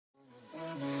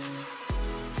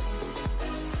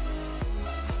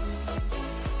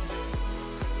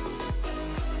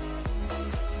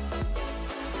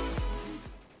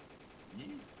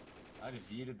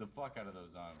the fuck out of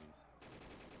those zombies.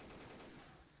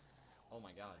 Oh my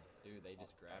god, dude, they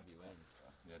just grab you in.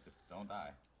 Yeah, just don't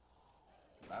die.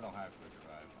 'Cause I don't have quick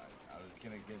revive. I was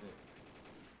gonna get it,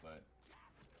 but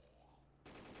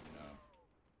no.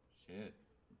 Shit.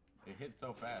 It hit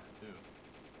so fast too.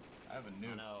 I have a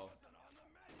nuke. I know.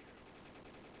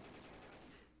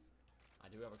 I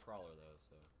do have a crawler though,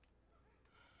 so.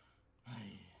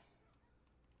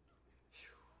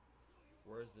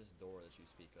 Where's this door that you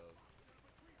speak of?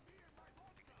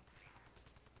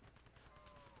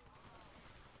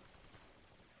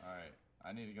 Alright,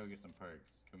 I need to go get some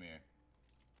perks. Come here.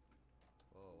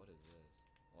 Whoa, what is this?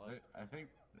 What? I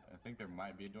think there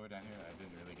might be a door down here. I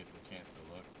didn't really get the chance to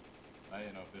look. I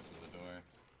didn't know if this was a door.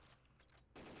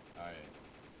 Alright.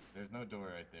 There's no door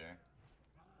right there.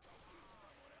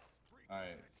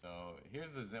 Alright, so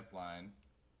here's the zip line.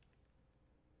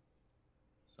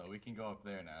 So we can go up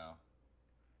there now.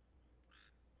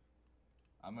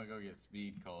 I'm gonna go get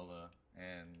speed cola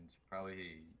and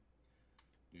probably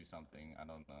do something. I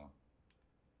don't know.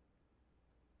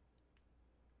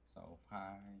 So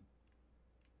hi.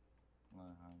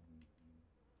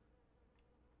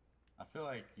 I feel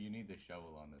like you need the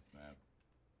shovel on this map.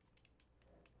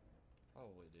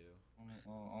 Probably do.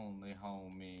 Only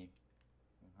homie.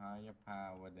 Higher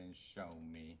power than show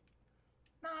me.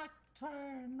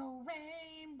 Nocturnal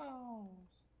rainbows.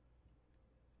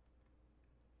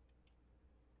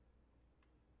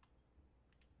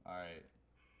 Alright.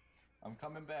 I'm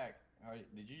coming back.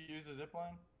 Alright, did you use the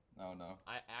zipline? Oh no.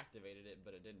 I activated it,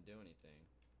 but it didn't do anything.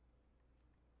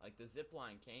 Like, the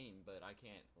zipline came, but I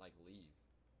can't, like, leave.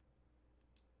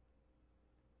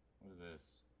 What is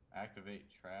this? Activate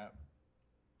trap?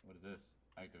 What is this?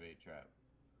 Activate trap.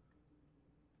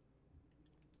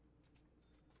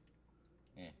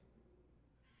 Eh.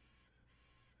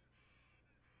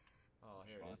 Oh,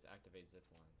 here it is. Activate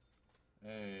zipline.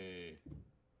 Hey.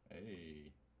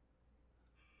 Hey.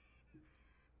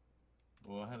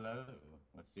 Well, hello.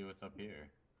 Let's see what's up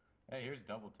here. Hey, here's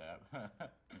double tap.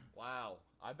 Wow.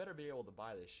 I better be able to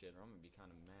buy this shit, or I'm gonna be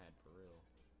kind of mad, for real.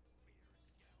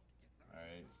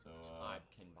 Alright, so, I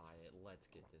can buy it. Let's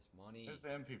get this money. there's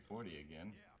the MP40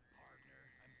 again. Yeah, partner,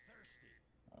 I'm thirsty.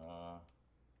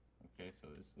 Okay, so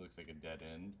this looks like a dead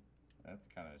end. That's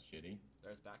kind of shitty.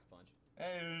 There's back punch.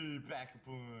 Hey, back a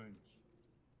punch!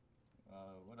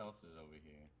 What else is over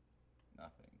here?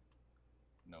 Nothing.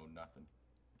 No, nothing.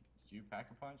 Did you pack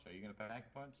a punch? Are you gonna pack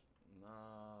a punch?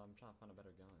 Nah, I'm trying to find a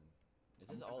better gun. Is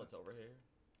this all that's over here?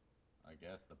 I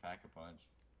guess the pack a punch.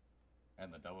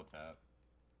 And the double tap.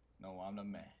 No, I'm the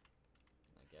man.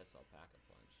 I guess I'll pack a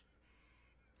punch.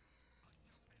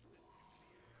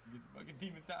 Get the fucking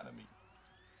demons out of me.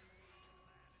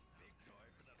 Big toy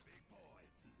for the big boy.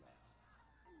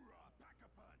 Hoorah, pack a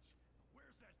punch.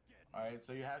 Where's that dead? Alright,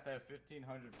 so you have to have 1,500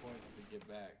 points to get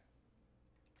back.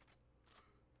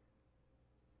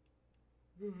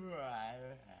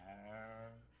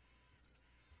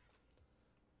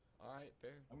 Alright,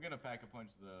 fair. I'm gonna pack a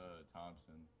punch the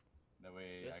Thompson. That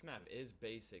way This map is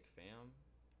basic, fam.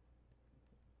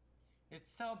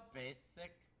 It's so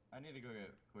basic. I need to go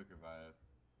get quick revive.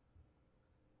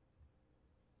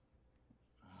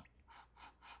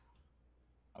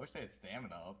 I wish they had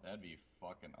stamina up. That'd be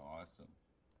fucking awesome.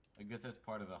 I guess that's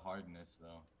part of the hardness,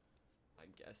 though. I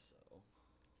guess so.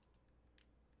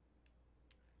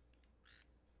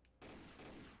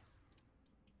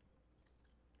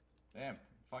 Damn,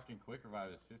 fucking quick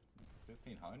revive is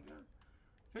 1,500?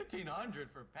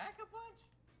 1,500 for pack-a-punch?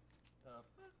 The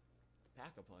fuck?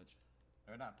 Pack a punch.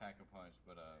 Or not pack-a-punch,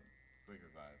 but quick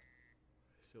revive.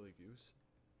 Silly goose.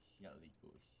 Shelly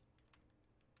goose.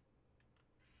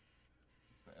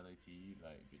 For LAT,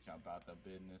 like, bitch, I'm about the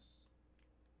business.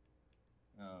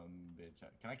 Bitch,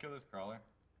 can I kill this crawler?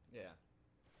 Yeah.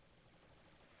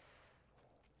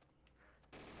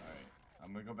 Alright,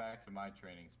 I'm gonna go back to my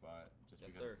training spot, just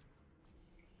Yes, because sir.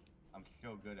 I'm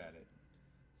so good at it.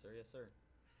 Sir, yes, sir.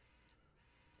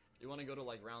 You want to go to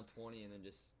like round 20 and then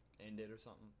just end it or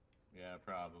something? Yeah,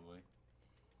 probably.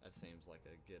 That seems like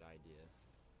a good idea.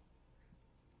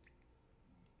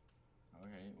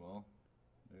 Okay, well,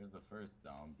 there's the first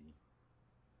zombie.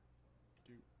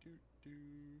 Do do do.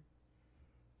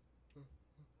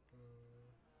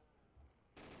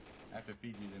 I have to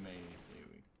feed you the maze, stay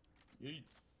away. Yeet.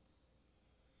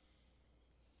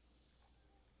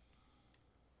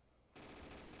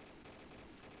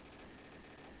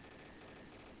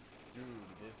 Dude,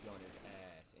 this gun is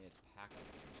ass, and it's pack up.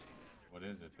 What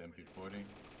is it, the MP40?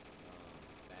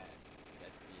 Spats.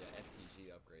 That's the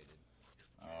STG upgraded.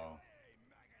 Oh. Hey,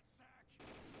 maggot sack.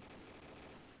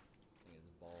 Thing is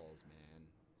balls, man.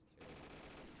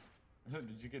 It's terrible.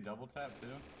 Did you get double tap too?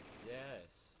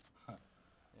 Yes.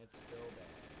 It's still bad.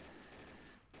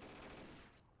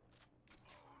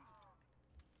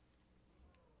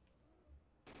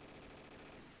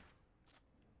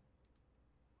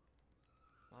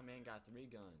 My man got 3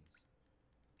 guns.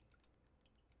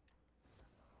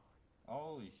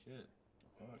 Holy shit.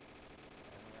 Fuck. Oh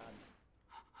my god.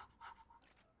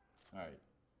 Alright.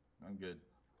 I'm good.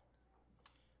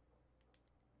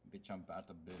 Bitch, I'm about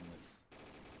to business.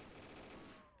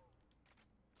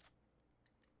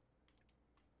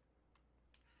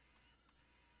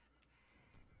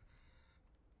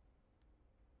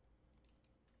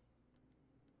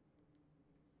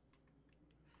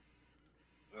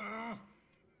 Ugh.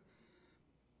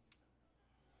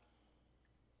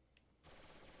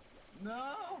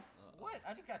 No! What?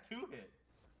 I just got 2 hit.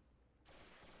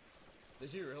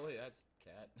 Did you really? That's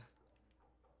cat.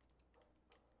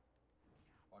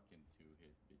 Fucking 2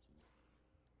 hit bitches.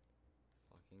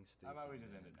 Fucking stupid. How about we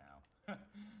just end it now?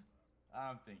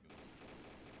 I'm thinking.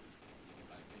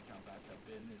 Like, bitch, I'm about to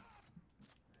business.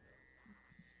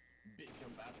 Bitch,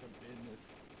 I'm about to business.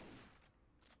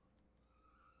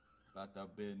 About the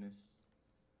business.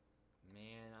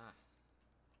 Man, I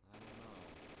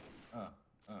don't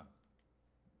know.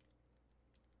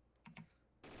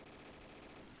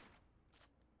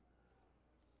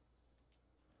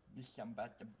 Bitch, I'm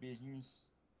about the business.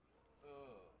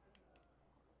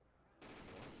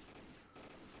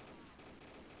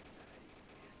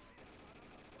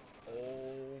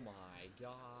 Oh my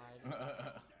god.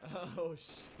 Oh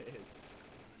shit. Need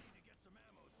to get some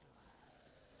ammo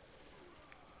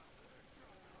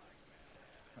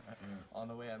soon. On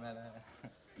the way I'm at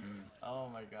oh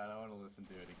my god, I want to listen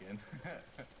to it again.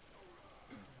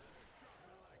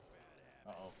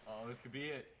 Uh-oh. Oh, this could be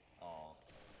it. Oh.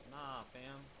 Nah,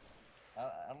 fam.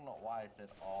 I don't know why I said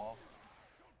aw.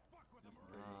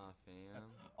 Nah, fam.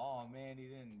 Oh man, he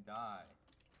didn't die.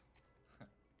 I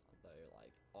thought you were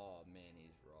like, oh man,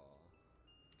 he's raw.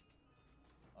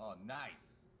 Oh,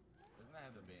 nice. Doesn't that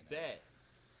have the bayonet? Bet.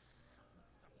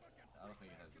 I don't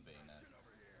think it has the bayonet.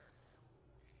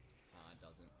 Nah, it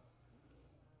doesn't.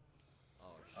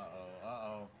 Oh shit.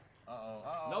 Uh-oh.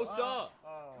 No sir!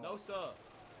 Oh. No sir!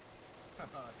 He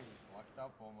fucked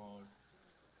up almost.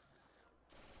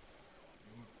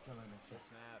 He's killing this shit. This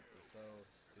map is so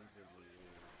stupidly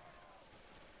weird.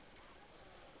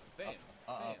 Bam!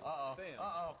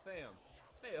 Bam!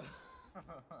 Bam!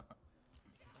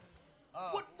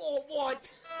 What? What?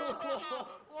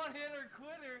 One hitter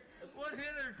quitter! One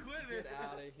hitter quitter! Get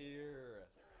out of here!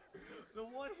 The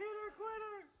one hitter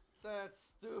quitter! That's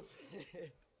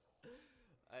stupid.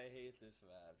 I hate this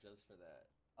map just for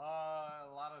that. A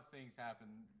lot of things happen.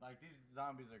 Like, these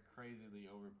zombies are crazily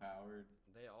overpowered.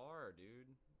 They are, dude.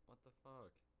 What the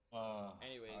fuck?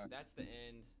 Anyways, alright. that's the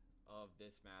end of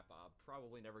this map. I'm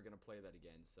probably never gonna play that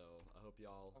again. So I hope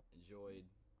y'all enjoyed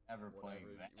Ever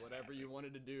playing that. whatever you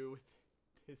wanted to do with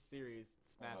this series.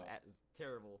 This map is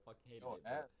terrible. Fucking hate it.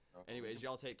 But anyways,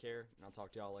 y'all take care, and I'll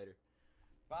talk to y'all later.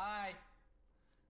 Bye!